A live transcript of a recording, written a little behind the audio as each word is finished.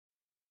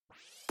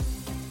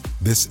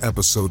This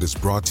episode is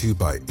brought to you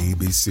by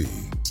ABC.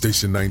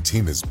 Station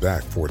 19 is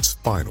back for its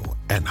final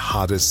and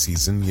hottest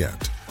season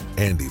yet.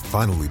 Andy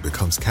finally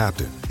becomes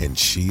captain, and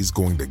she's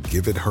going to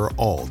give it her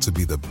all to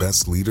be the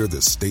best leader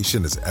the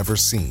station has ever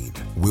seen.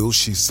 Will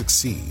she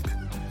succeed?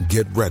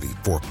 Get ready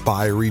for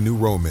fiery new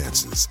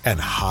romances and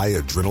high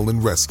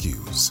adrenaline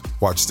rescues.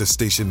 Watch the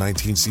Station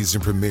 19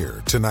 season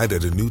premiere tonight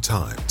at a new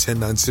time,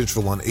 10/9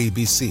 Central on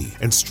ABC,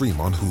 and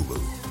stream on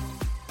Hulu.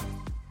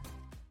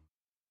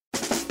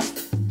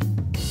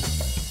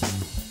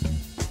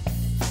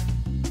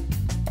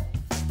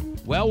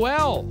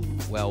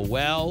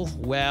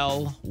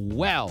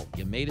 Well.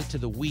 You made it to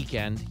the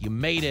weekend. You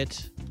made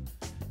it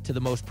to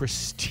the most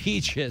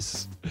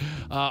prestigious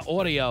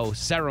audio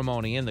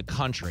ceremony in the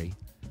country.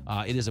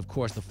 It is, of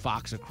course, the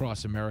Fox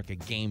Across America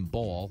Game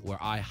Ball, where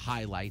I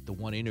highlight the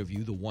one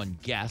interview, the one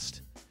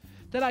guest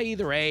that I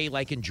either A,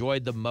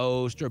 enjoyed the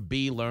most, or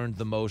B, learned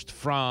the most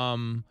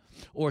from,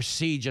 or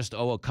C, just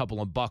owe a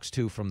couple of bucks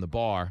to from the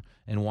bar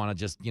and want to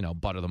just,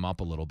 butter them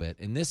up a little bit.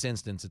 In this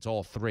instance, it's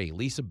all three.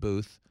 Lisa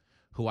Boothe,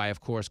 who I,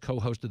 of course,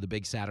 co-hosted the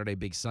Big Saturday,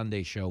 Big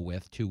Sunday show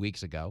with 2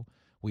 weeks ago.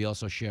 We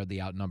also shared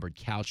the Outnumbered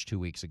Couch 2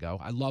 weeks ago.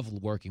 I love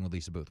working with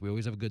Lisa Boothe. We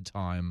always have a good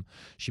time.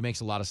 She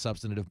makes a lot of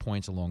substantive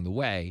points along the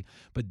way.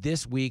 But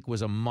this week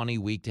was a money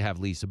week to have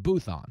Lisa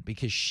Boothe on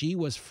because she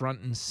was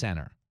front and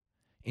center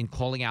in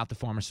calling out the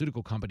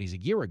pharmaceutical companies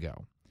a year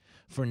ago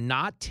for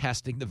not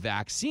testing the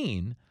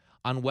vaccine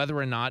on whether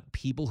or not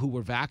people who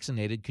were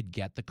vaccinated could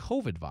get the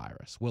COVID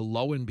virus. Well,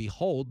 lo and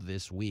behold,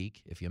 this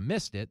week, if you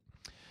missed it,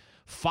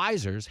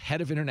 Pfizer's head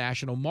of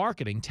international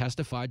marketing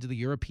testified to the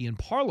European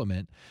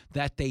Parliament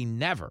that they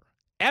never,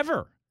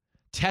 ever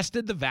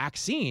tested the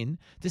vaccine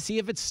to see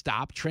if it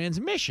stopped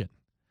transmission,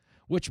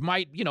 which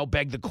might,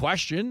 beg the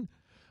question,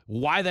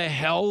 why the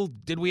hell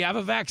did we have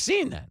a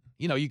vaccine then?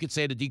 You could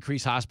say to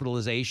decrease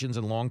hospitalizations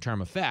and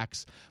long-term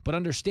effects, but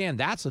understand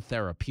that's a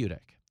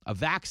therapeutic. A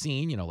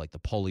vaccine, like the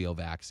polio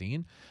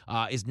vaccine,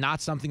 is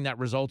not something that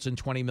results in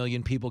 20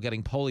 million people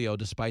getting polio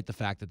despite the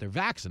fact that they're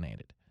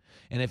vaccinated.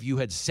 And if you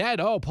had said,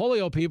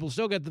 polio people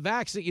still get the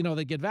vaccine,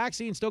 they get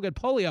vaccines, still get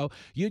polio,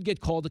 you'd get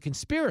called a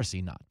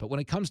conspiracy nut. But when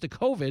it comes to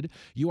COVID,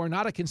 you are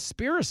not a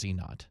conspiracy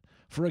nut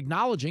for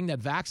acknowledging that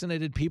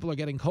vaccinated people are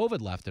getting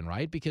COVID left and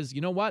right because you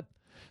know what?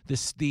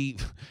 The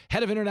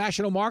head of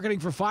international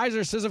marketing for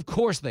Pfizer says, of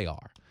course they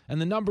are. And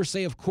the numbers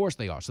say, of course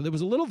they are. So there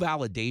was a little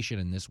validation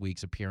in this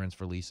week's appearance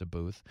for Lisa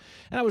Boothe.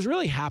 And I was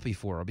really happy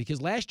for her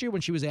because last year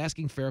when she was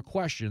asking fair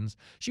questions,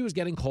 she was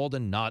getting called a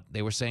nut.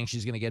 They were saying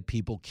she's going to get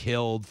people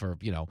killed for,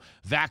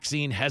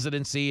 vaccine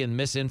hesitancy and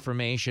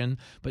misinformation.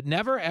 But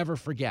never, ever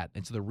forget.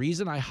 It's the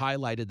reason I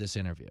highlighted this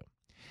interview.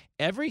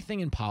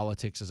 Everything in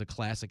politics is a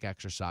classic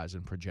exercise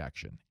in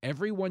projection.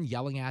 Everyone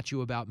yelling at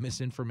you about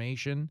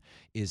misinformation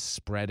is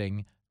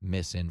spreading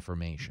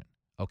misinformation.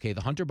 Okay,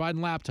 the Hunter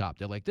Biden laptop,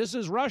 they're like, this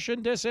is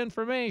Russian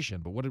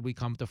disinformation. But what did we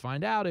come to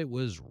find out? It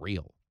was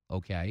real,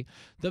 okay?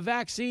 The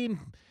vaccine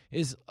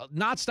is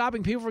not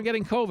stopping people from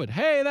getting COVID.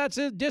 Hey, that's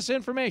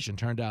disinformation.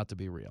 Turned out to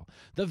be real.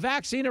 The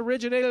vaccine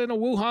originated in a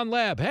Wuhan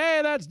lab. Hey,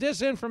 that's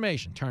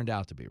disinformation. Turned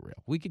out to be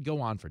real. We could go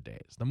on for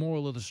days. The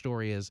moral of the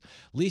story is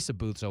Lisa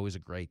Boothe's always a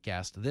great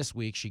guest. This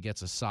week, she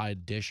gets a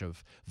side dish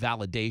of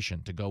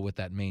validation to go with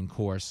that main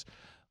course.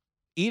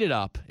 Eat it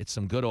up. It's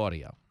some good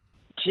audio.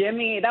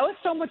 Jimmy, that was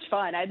so much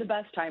fun. I had the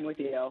best time with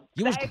you.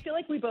 I feel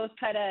like we both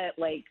kind of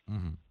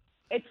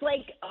It's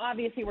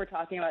obviously we're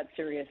talking about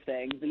serious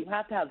things, but you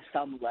have to have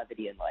some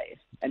levity in life.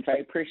 And so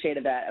I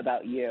appreciated that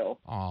about you,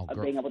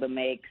 being able to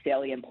make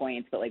salient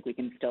points, but we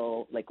can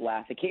still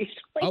laugh occasionally.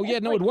 Oh yeah,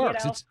 no, it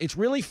works. It's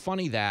really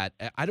funny that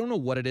I don't know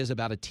what it is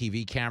about a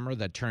TV camera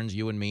that turns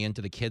you and me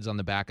into the kids on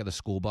the back of the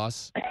school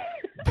bus.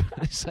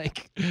 It's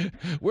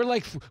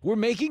we're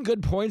making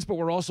good points, but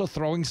we're also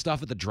throwing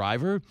stuff at the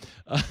driver.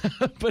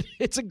 But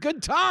it's a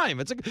good time.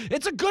 It's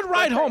a good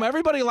ride home.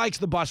 Everybody likes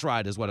the bus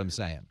ride, is what I'm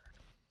saying.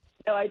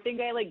 No, I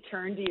think I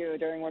turned to you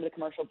during one of the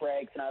commercial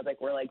breaks, and I was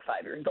like, "We're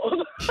 5 years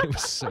old." It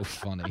was so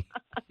funny.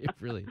 It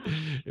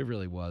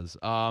really was.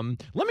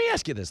 Let me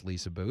ask you this,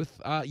 Lisa Boothe.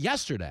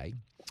 Yesterday,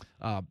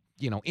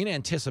 in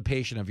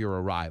anticipation of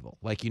your arrival,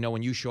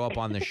 when you show up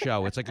on the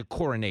show, it's like a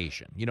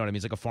coronation. You know what I mean?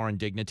 It's like a foreign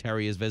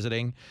dignitary is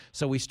visiting.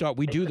 So we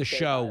do the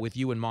show with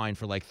you in mind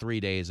for 3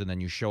 days, and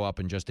then you show up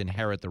and just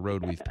inherit the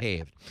road we've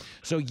paved.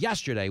 So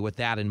yesterday, with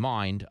that in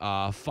mind,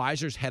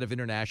 Pfizer's head of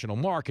international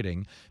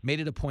marketing made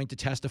it a point to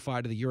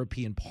testify to the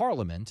European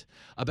Parliament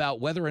about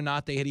whether or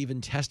not they had even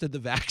tested the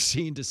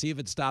vaccine to see if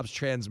it stops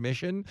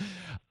transmission.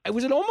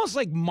 Was it almost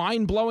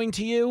mind-blowing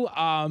to you?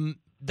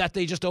 That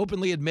they just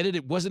openly admitted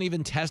it wasn't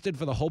even tested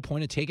for the whole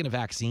point of taking a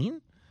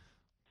vaccine?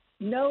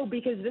 No,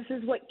 because this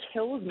is what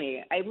kills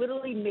me. I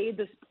literally made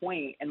this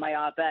point in my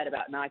op-ed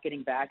about not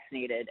getting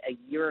vaccinated a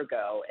year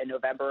ago in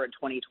November of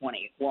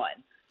 2021.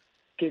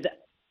 Because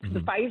the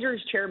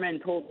Pfizer's chairman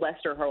told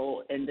Lester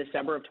Holt in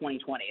December of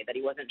 2020 that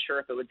he wasn't sure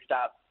if it would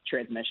stop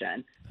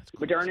transmission.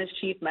 Moderna's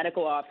chief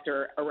medical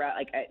officer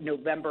around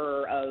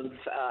November of,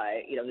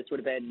 this would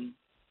have been,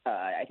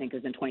 I think it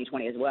was in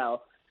 2020 as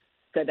well,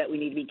 said that we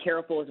need to be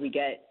careful as we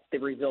get the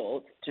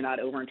results to not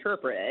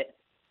overinterpret it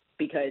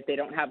because they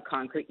don't have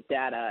concrete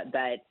data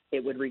that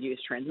it would reduce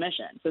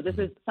transmission. So this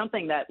is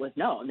something that was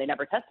known. They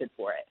never tested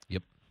for it.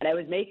 Yep. And I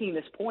was making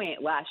this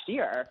point last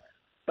year,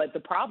 but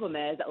the problem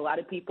is a lot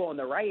of people on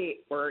the right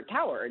were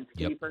cowards,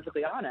 to be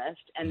perfectly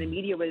honest, and the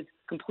media was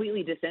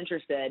completely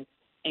disinterested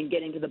in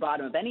getting to the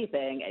bottom of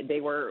anything.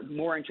 They were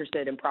more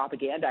interested in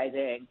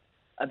propagandizing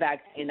a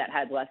vaccine that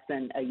had less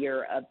than a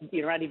year of,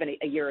 not even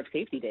a year of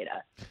safety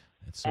data.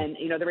 And,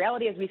 the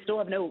reality is we still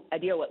have no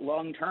idea what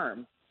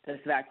long-term this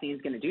vaccine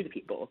is going to do to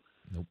people.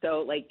 Nope.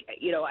 So, I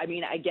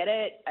get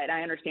it, and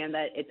I understand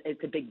that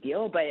it's a big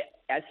deal, but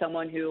as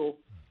someone who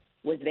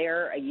was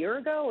there a year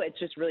ago, it's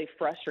just really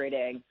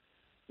frustrating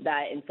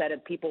that instead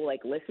of people,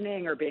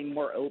 listening or being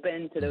more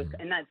open to those,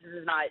 and that this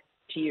is not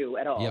to you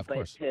at all, but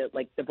course. to,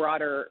 the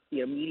broader,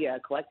 media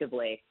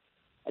collectively,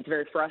 it's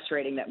very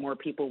frustrating that more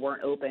people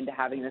weren't open to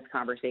having this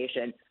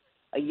conversation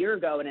a year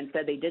ago, and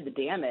instead they did the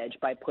damage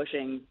by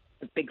pushing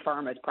the big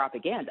pharma's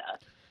propaganda.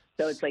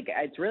 So it's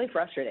really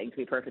frustrating, to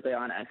be perfectly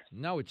honest.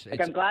 No, it's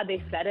I'm glad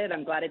they said it.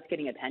 I'm glad it's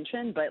getting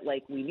attention, but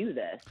we knew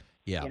this.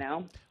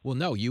 Yeah. Well,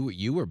 no,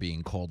 you were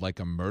being called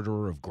a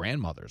murderer of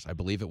grandmothers. I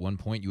believe at one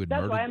point you had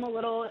murdered. That's why I'm a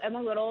little,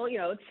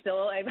 it's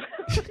still, I'm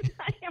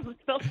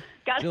still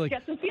got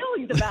some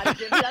feelings about it,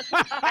 Jimmy. That's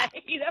why,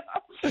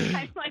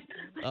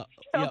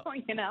 I'm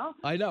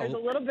I know. There's a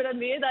little bit of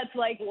me that's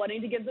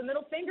wanting to give the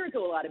middle finger to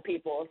a lot of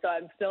people. So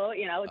I'm still,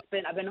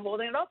 I've been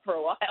holding it up for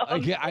a while.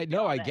 I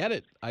know. I get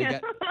it.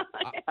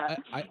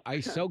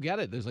 I so get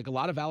it. There's a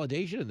lot of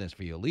validation in this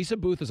for you. Lisa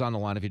Boothe is on the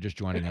line if you're just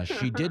joining us.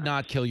 She did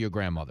not kill your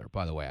grandmother,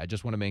 by the way. I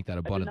just want to make that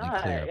abundantly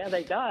clear. Yeah,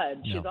 thank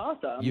God. She's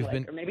awesome.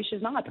 Or maybe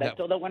she's not, but I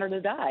still don't want her to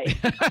die.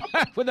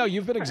 Well, no,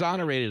 you've been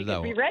exonerated,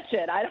 though. Be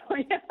wretched. I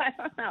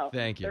don't know.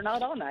 Thank you. They're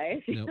not all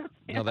nice.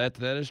 No,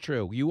 that is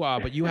true. You are,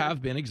 but you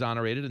have been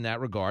exonerated in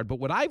that regard. But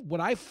what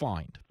I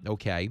find,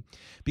 okay,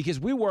 because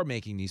we were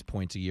making these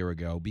points a year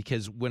ago,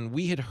 because when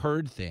we had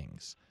heard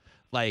things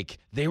like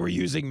they were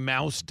using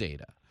mouse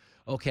data,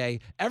 okay,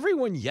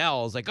 everyone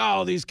yells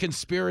oh, these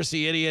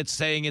conspiracy idiots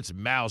saying it's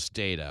mouse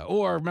data.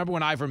 Or remember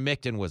when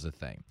ivermectin was a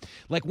thing?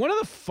 One of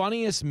the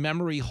funniest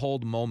memory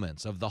hold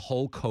moments of the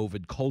whole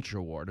COVID culture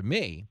war to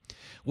me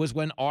was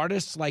when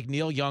artists like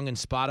Neil Young and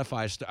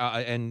Spotify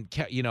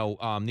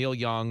Neil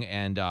Young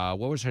and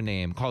what was her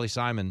name?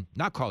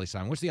 Not Carly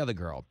Simon. What's the other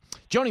girl?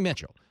 Joni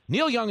Mitchell.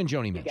 Neil Young and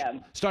Joni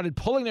Mitchell started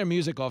pulling their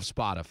music off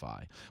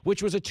Spotify,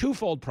 which was a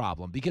twofold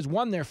problem because,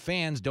 one, their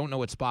fans don't know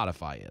what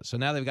Spotify is. So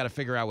now they've got to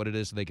figure out what it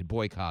is so they could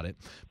boycott it.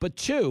 But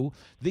two,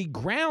 the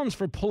grounds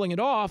for pulling it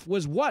off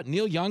was what?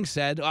 Neil Young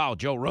said,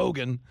 Joe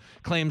Rogan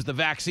claims the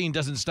vaccine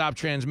doesn't stop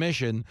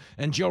transmission,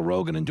 and Joe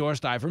Rogan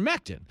endorsed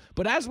ivermectin.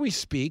 But as we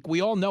speak, we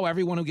all know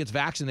everyone who gets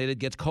vaccinated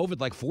gets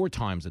COVID 4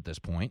 times at this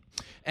point.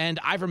 And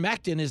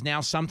ivermectin is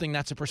now something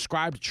that's a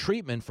prescribed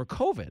treatment for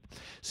COVID.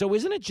 So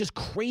isn't it just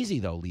crazy,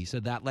 though,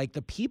 Lisa, that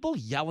the people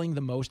yelling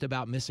the most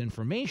about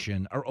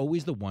misinformation are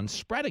always the ones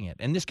spreading it?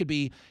 And this could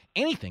be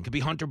anything. It could be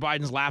Hunter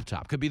Biden's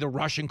laptop. It could be the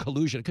Russian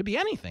collusion. It could be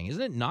anything.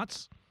 Isn't it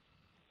nuts?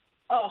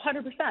 Oh,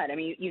 100%. I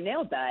mean, you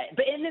nailed that.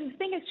 But and then the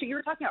thing is, too, you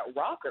were talking about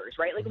rockers,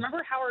 right?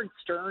 Remember Howard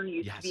Stern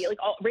used to be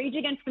Rage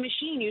Against the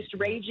Machine used to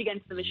rage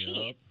against the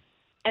machine. Yep.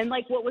 And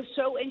what was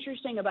so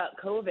interesting about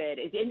COVID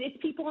is, and it's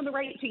people on the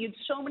right too. You had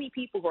so many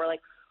people who are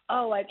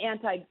I'm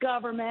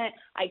anti-government,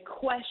 I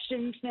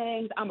question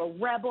things, I'm a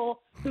rebel,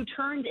 who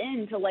turned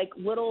into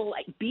little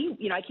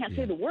I can't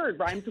say the word,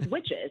 rhymes with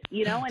witches,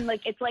 and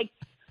it's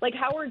like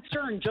Howard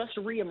Stern just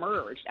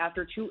reemerged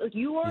after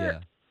you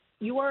are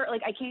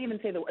I can't even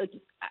say the word,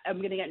 I'm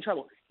going to get in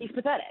trouble. He's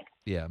pathetic.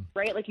 Yeah.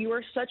 Right? You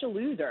are such a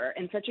loser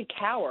and such a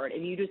coward,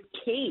 and you just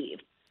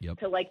caved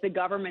to the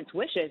government's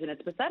wishes, and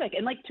it's pathetic.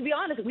 And to be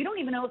honest, we don't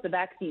even know if the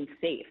vaccine's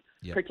safe,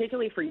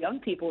 particularly for young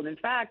people. And in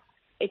fact,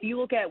 if you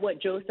look at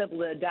what Joseph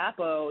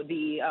Ladapo,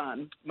 the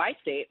my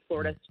state,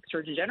 Florida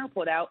Surgeon General,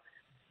 put out,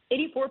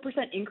 84%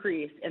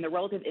 increase in the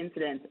relative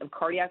incidence of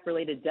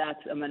cardiac-related deaths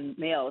among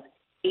males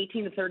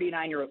 18 to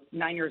 39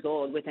 years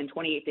old within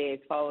 28 days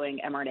following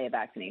mRNA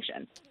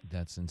vaccination.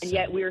 That's insane. And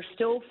yet we are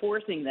still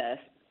forcing this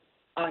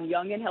on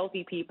young and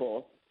healthy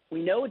people.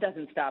 We know it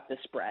doesn't stop the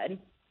spread.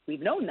 We've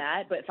known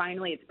that, but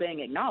finally it's being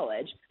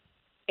acknowledged.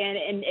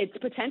 And it's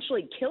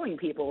potentially killing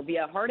people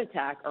via heart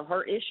attack or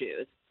heart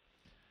issues.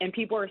 And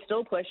people are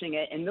still pushing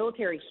it. And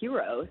military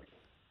heroes,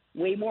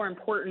 way more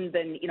important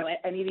than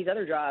any of these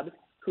other jobs,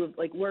 who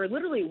were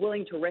literally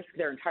willing to risk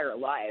their entire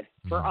lives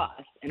for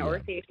us and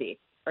our safety,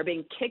 are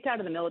being kicked out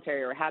of the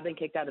military or have been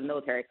kicked out of the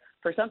military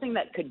for something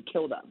that could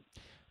kill them.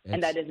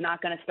 And that is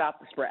not going to stop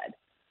the spread.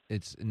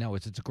 It's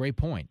a great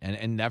point.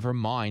 And never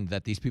mind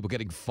that these people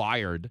getting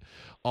fired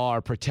are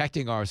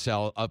protecting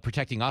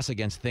us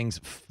against things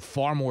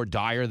far more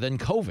dire than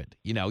COVID.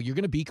 You're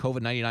going to beat COVID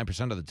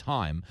 99% of the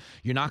time.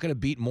 You're not going to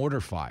beat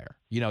mortar fire.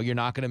 You're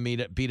not going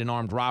to beat an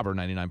armed robber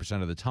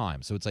 99% of the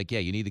time. So it's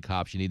you need the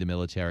cops, you need the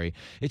military.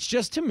 It's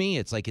just, to me,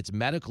 it's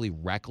medically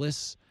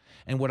reckless.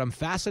 And what I'm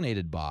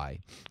fascinated by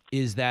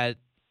is that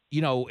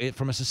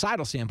from a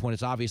societal standpoint,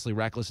 it's obviously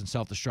reckless and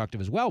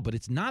self-destructive as well, but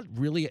it's not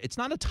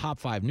a top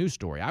 5 news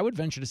story. I would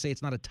venture to say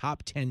it's not a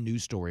top 10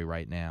 news story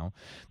right now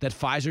that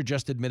Pfizer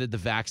just admitted the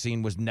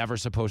vaccine was never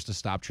supposed to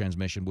stop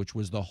transmission, which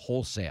was the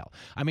wholesale.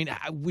 I mean,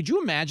 would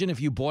you imagine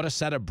if you bought a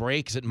set of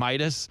brakes at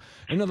Midas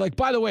and they're like,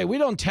 by the way, we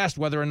don't test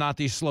whether or not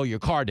these slow your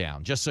car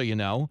down, just so you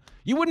know?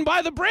 You wouldn't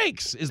buy the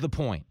brakes is the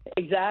point.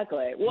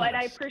 Exactly. Well, Yes. and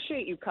I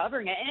appreciate you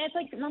covering it. And it's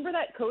like, remember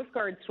that Coast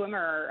Guard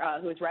swimmer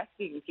who was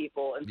rescuing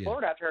people in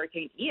Florida after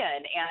Hurricane Ian,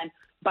 and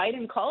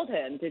Biden called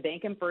him to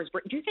thank him for his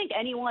break. Do you think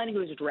anyone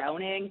who's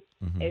drowning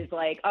is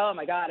like, oh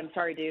my God, I'm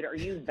sorry, dude, are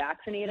you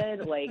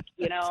vaccinated? Like,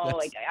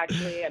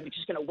 actually, I'm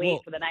just going to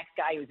wait for the next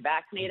guy who's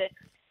vaccinated.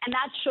 And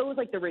that shows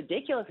like the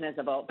ridiculousness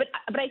of it.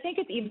 But I think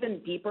it's even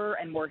deeper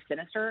and more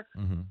sinister.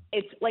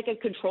 It's like a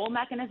control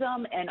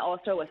mechanism and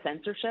also a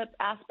censorship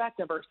aspect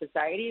of our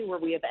society where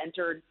we have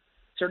entered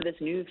sort of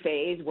this new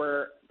phase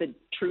where the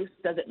truth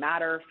doesn't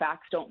matter,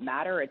 facts don't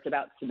matter. It's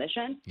about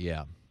submission.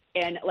 Yeah.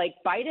 And like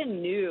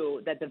Biden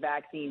knew that the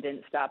vaccine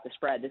didn't stop the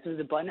spread. This was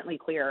abundantly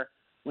clear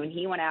when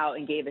he went out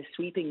and gave a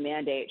sweeping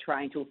mandate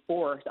trying to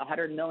force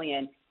 100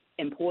 million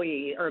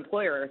employees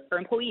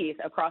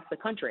across the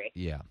country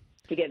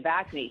to get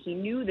vaccinated. He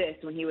knew this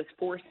when he was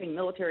forcing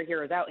military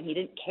heroes out, and he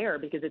didn't care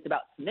because it's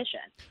about submission.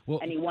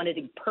 And he wanted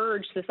to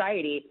purge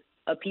society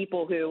of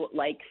people who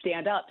like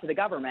stand up to the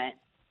government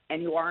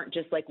and who aren't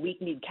just like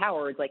weak-kneed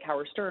cowards like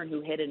Howard Stern,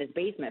 who hid in his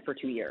basement for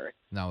 2 years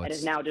and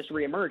is now just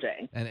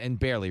reemerging. And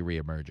barely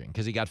reemerging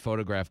because he got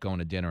photographed going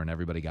to dinner and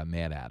everybody got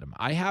mad at him.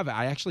 I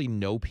actually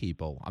know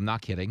people, I'm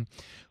not kidding,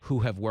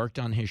 who have worked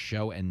on his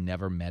show and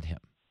never met him.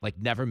 Like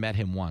never met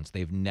him once.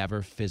 They've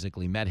never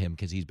physically met him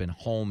because he's been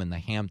home in the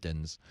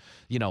Hamptons,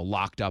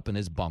 locked up in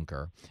his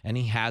bunker. And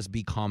he has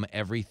become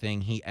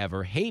everything he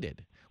ever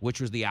hated, which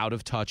was the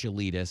out-of-touch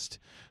elitist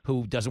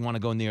who doesn't want to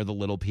go near the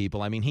little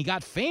people. I mean, he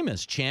got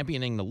famous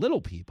championing the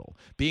little people,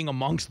 being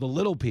amongst the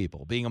little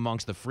people, being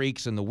amongst the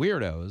freaks and the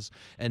weirdos,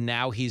 and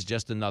now he's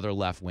just another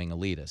left-wing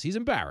elitist. He's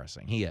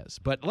embarrassing. He is.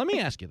 But let me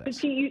ask you this.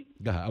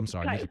 Go ahead. I'm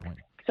sorry. Make your point.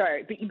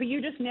 Sorry, but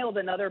you just nailed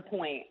another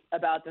point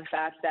about the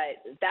fact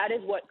that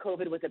is what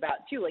COVID was about,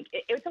 too. Like,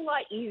 it's a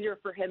lot easier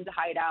for him to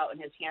hide out in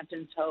his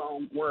Hamptons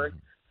home worth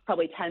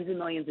probably tens of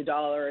millions of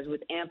dollars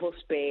with ample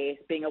space,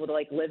 being able to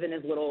like live in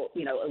his little,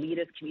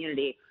 elitist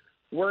community,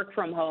 work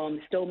from home,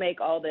 still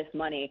make all this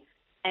money.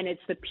 And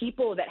it's the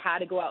people that had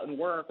to go out and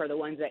work are the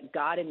ones that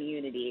got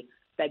immunity,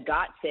 that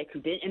got sick,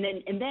 who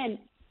didn't. And then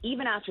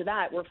even after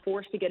that, were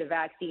forced to get a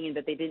vaccine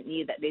that they didn't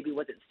need, that maybe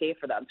wasn't safe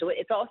for them. So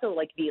it's also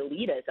like the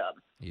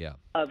elitism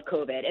of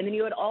COVID. And then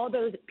you had all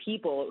those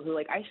people who,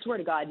 like, I swear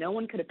to God, no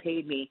one could have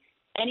paid me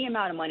any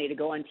amount of money to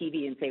go on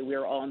TV and say we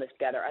were all in this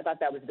together. I thought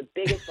that was the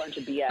biggest bunch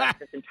of BS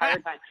this entire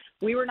time.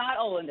 We were not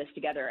all in this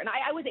together. And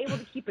I was able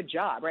to keep a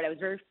job, right? I was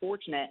very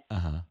fortunate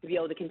to be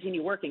able to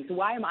continue working. So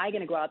why am I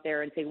going to go out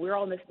there and say we're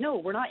all in this? No,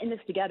 we're not in this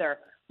together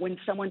when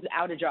someone's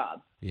out of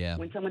job,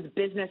 when someone's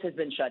business has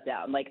been shut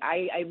down. Like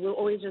I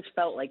always just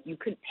felt like you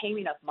couldn't pay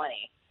me enough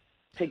money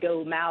to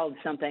go mouth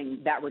something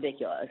that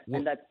ridiculous,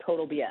 and that's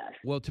total BS.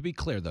 Well, to be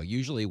clear, though,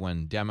 usually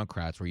when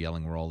Democrats were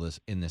yelling we're all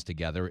in this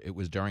together, it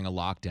was during a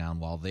lockdown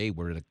while they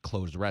were at a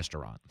closed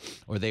restaurant,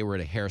 or they were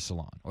at a hair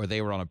salon, or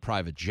they were on a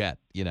private jet,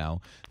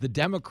 The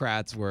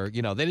Democrats were,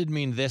 they didn't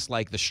mean this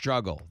like the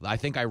struggle. I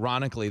think,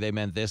 ironically, they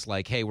meant this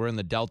like, hey, we're in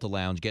the Delta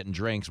Lounge getting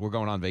drinks, we're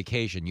going on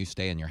vacation, you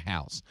stay in your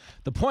house.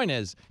 The point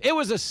is, it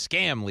was a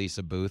scam,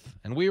 Lisa Boothe,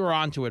 and we were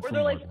onto it from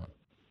like,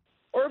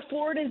 or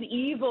Florida's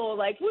evil,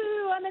 like,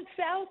 woo, I'm at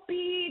South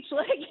Beach.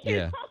 Like, you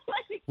know,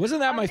 like, wasn't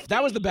that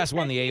that was the best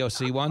one, the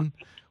AOC one,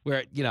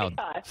 where,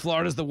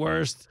 Florida's the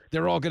worst.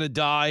 They're all going to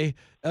die.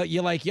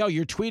 You're like, yo,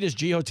 your tweet is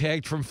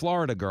geotagged from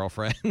Florida,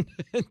 girlfriend.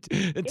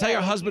 and tell your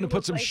husband to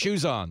put some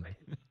shoes on.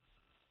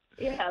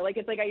 Yeah, like,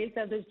 it's like I used to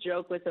have this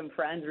joke with some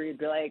friends where you'd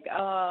be like,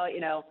 oh,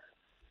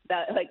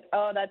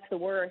 that's the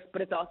worst,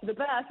 but it's also the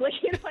best. Like,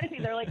 you know what I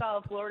mean? They're like,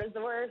 oh, Florida's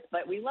the worst,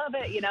 but we love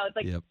it. It's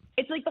like,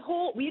 It's like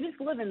we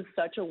just live in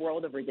such a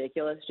world of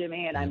ridiculous,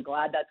 Jimmy, and I'm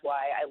glad that's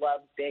why I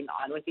love being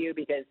on with you,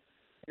 because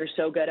you're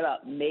so good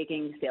about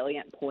making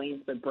salient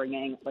points, but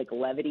bringing like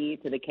levity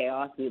to the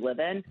chaos we live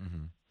in.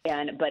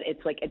 But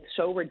it's like, it's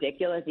so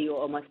ridiculous that you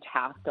almost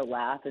have to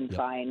laugh and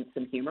find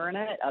some humor in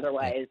it.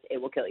 Otherwise,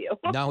 it will kill you.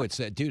 No,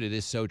 dude, it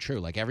is so true.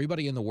 Like,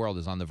 everybody in the world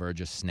is on the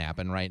verge of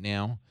snapping right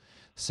now.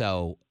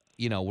 So,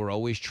 we're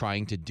always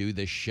trying to do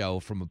this show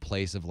from a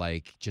place of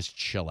like, just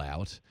chill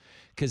out.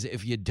 Because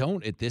if you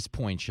don't at this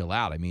point chill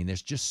out, I mean,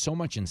 there's just so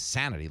much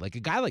insanity. Like, a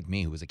guy like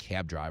me, who was a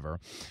cab driver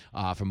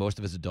for most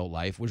of his adult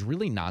life, was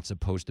really not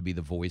supposed to be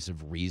the voice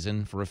of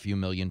reason for a few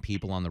million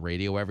people on the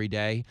radio every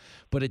day.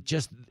 But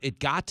it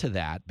got to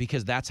that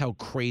because that's how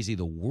crazy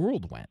the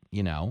world went,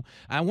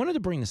 I wanted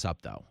to bring this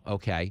up, though,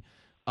 okay?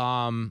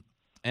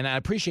 And I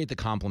appreciate the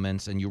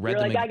compliments, and you read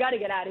You're them. I got to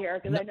get out of here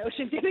because I know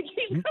she's going to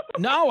keep.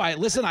 No, I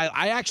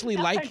actually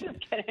like. I'm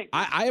just kidding.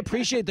 I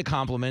appreciate the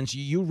compliments.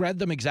 You read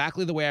them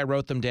exactly the way I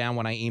wrote them down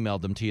when I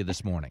emailed them to you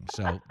this morning.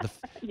 So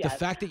the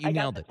fact that you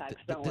nailed it,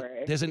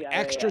 there's an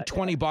extra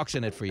 $20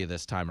 in it for you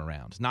this time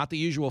around. Not the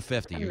usual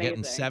 50. You're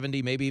getting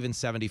 70, maybe even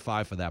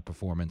 75 for that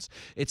performance.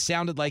 It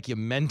sounded like you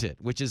meant it,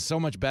 which is so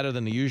much better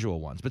than the usual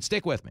ones. But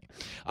stick with me.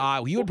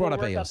 You had brought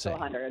up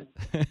AOC.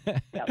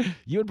 Yep.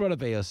 You had brought up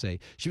AOC.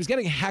 She was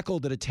getting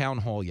heckled at a town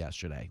hall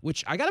yesterday,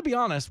 which I got to be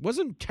honest,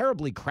 wasn't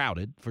terribly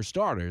crowded for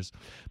starters.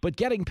 But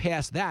getting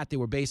past that, they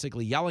were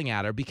basically yelling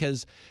at her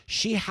because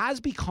she has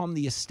become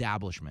the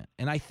establishment.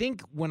 And I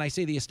think when I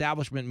say the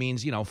establishment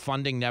means,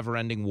 funding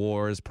never-ending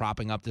wars,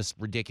 propping up this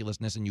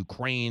ridiculousness in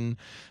Ukraine,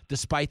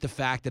 despite the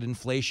fact that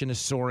inflation is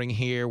soaring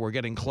here. We're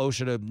getting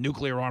closer to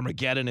nuclear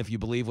Armageddon, if you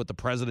believe what the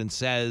president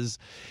says.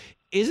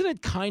 Isn't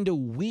it kind of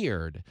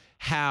weird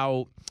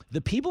how the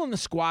people in the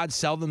squad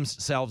sell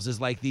themselves as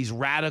like these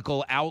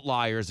radical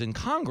outliers in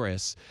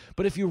Congress,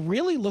 but if you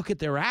really look at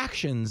their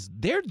actions,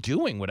 they're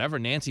doing whatever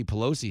Nancy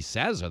Pelosi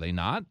says, are they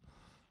not?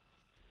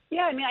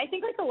 Yeah, I mean, I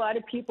think like a lot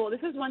of people,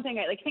 this is one thing,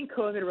 I think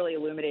COVID really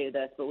illuminated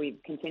this, but we've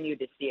continued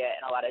to see it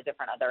in a lot of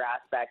different other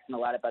aspects and a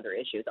lot of other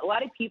issues. A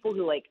lot of people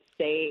who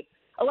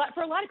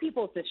for a lot of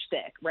people it's a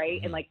shtick, right?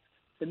 Mm-hmm. And like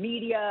the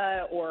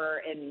media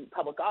or in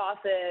public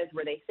office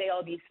where they say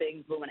all these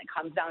things, but when it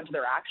comes down to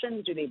their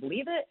actions, do they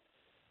believe it?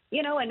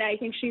 And I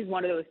think she's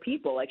one of those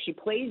people. Like she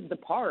plays the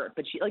part,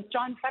 but she like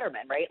John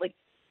Fetterman, right? Like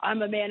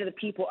I'm a man of the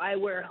people. I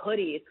wear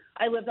hoodies.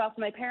 I lived off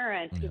my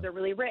parents because they're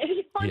really rich.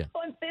 I'm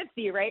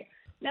 50, right?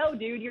 No,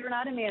 dude, you're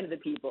not a man of the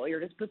people. You're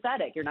just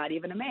pathetic. You're not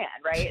even a man,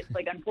 right? It's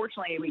like,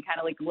 unfortunately, we kind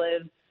of like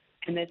live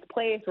in this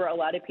place where a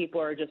lot of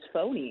people are just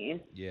phonies.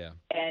 Yeah.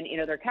 And,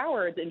 they're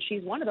cowards, and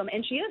she's one of them.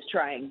 And she is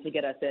trying to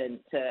get us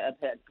into a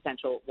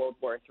potential World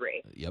War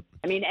III. Yep.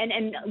 I mean,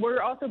 and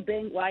we're also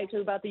being lied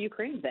to about the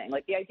Ukraine thing.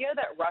 Like the idea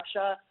that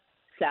Russia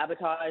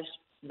sabotaged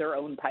their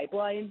own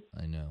pipeline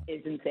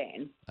is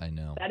insane. I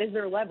know. That is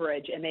their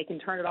leverage, and they can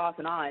turn it off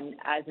and on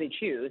as they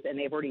choose, and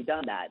they've already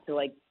done that. So,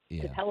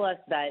 to tell us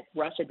that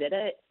Russia did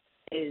it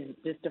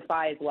just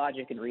defies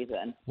logic and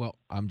reason. Well,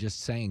 I'm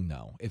just saying,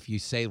 though, if you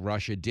say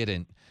Russia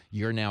didn't,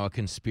 you're now a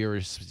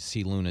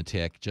conspiracy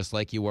lunatic, just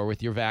like you were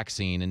with your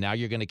vaccine, and now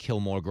you're going to kill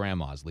more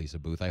grandmas, Lisa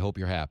Boothe. I hope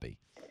you're happy.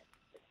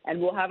 And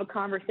we'll have a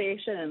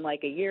conversation in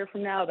like a year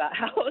from now about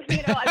how,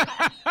 Jimmy,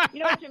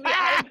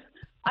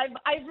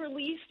 I've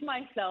released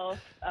myself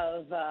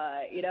of,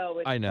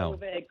 with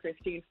COVID,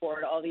 Christine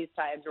Ford, all these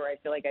times where I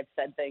feel like I've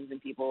said things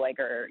and people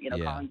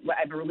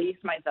I've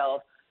released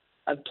myself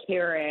of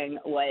caring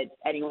what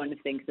anyone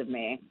thinks of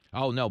me.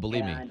 Oh, no,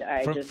 believe me.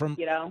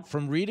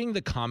 From reading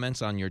the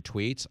comments on your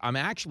tweets, I'm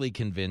actually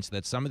convinced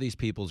that some of these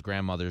people's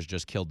grandmothers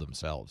just killed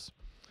themselves.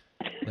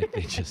 Like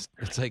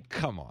it's like,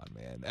 come on,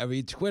 man. I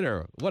mean,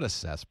 Twitter, what a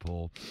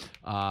cesspool.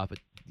 But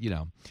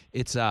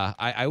it's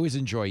I always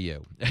enjoy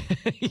you.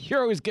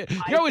 You're always good.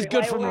 You're always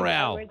good for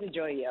morale. I always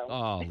enjoy you.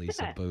 Oh,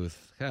 Lisa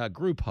Boothe.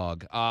 Group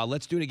hug.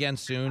 Let's do it again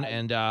soon,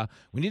 and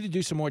we need to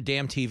do some more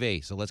damn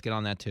TV. So let's get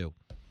on that too.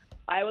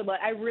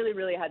 I really,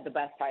 really had the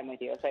best time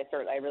with you. So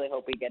I really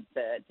hope we get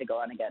to go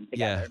on again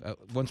together. Yeah.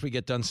 Once we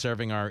get done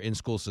serving our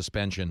in-school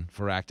suspension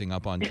for acting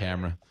up on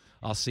camera,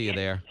 I'll see you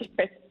there.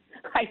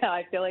 I know.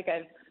 I feel like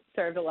I've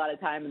served a lot of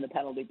time in the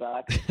penalty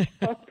box.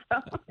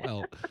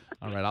 Well,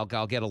 all right.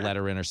 I'll get a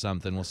letter in or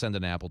something. We'll send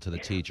an apple to the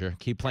teacher.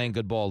 Keep playing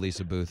good ball,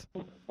 Lisa Boothe.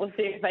 We'll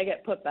see if I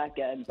get put back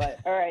in. But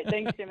all right,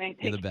 thanks, Jimmy.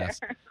 You're the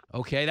best.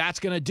 Okay, that's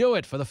going to do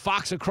it for the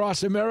Fox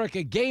Across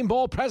America Game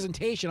Ball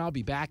presentation. I'll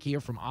be back here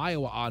from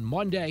Iowa on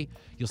Monday.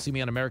 You'll see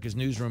me on America's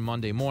Newsroom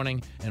Monday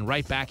morning, and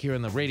right back here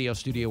in the radio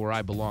studio where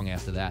I belong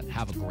after that.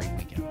 Have a great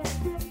weekend.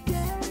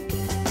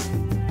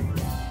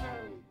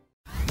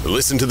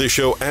 Listen to the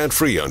show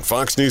ad-free on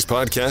Fox News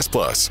Podcast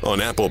Plus,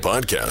 on Apple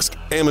Podcast,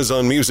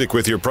 Amazon Music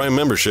with your Prime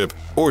membership,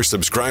 or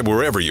subscribe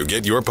wherever you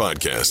get your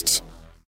podcasts.